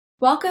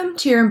Welcome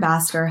to your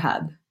Ambassador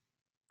Hub.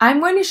 I'm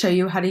going to show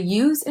you how to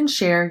use and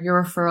share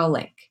your referral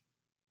link.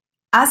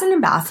 As an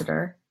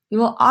ambassador, you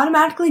will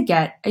automatically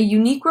get a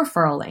unique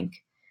referral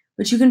link,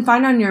 which you can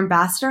find on your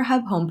Ambassador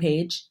Hub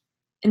homepage,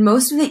 in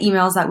most of the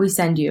emails that we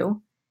send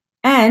you,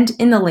 and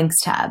in the Links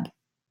tab.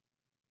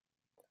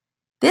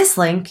 This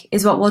link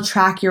is what will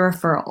track your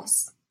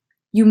referrals.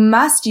 You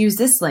must use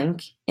this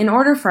link in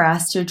order for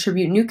us to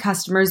attribute new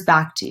customers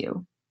back to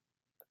you.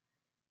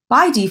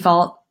 By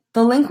default,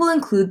 the link will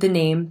include the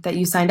name that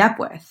you signed up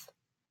with,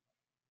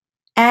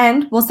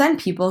 and will send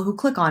people who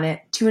click on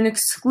it to an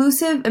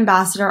exclusive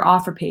ambassador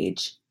offer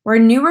page where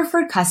new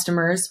referred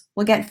customers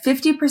will get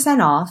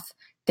 50% off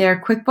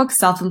their QuickBooks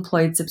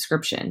Self-Employed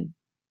subscription.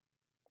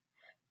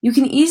 You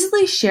can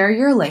easily share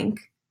your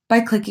link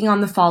by clicking on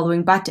the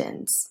following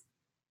buttons,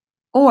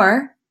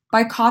 or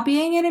by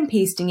copying it and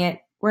pasting it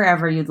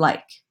wherever you'd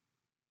like.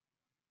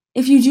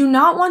 If you do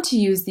not want to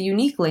use the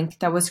unique link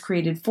that was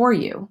created for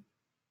you,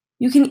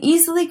 you can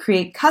easily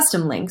create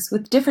custom links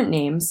with different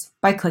names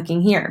by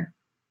clicking here.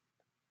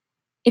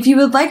 If you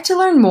would like to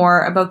learn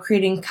more about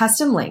creating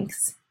custom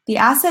links, the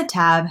Asset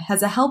tab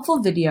has a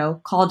helpful video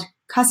called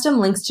Custom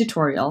Links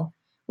Tutorial,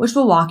 which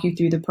will walk you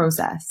through the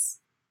process.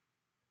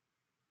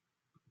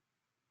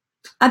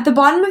 At the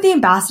bottom of the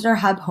Ambassador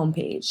Hub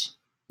homepage,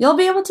 you'll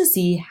be able to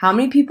see how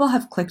many people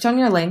have clicked on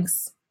your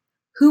links,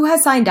 who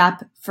has signed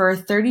up for a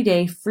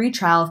 30-day free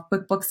trial of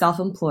QuickBooks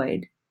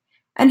Self-Employed,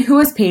 and who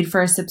has paid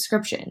for a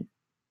subscription.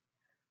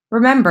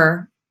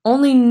 Remember,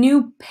 only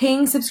new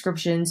paying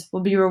subscriptions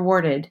will be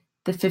rewarded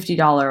the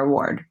 $50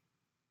 award.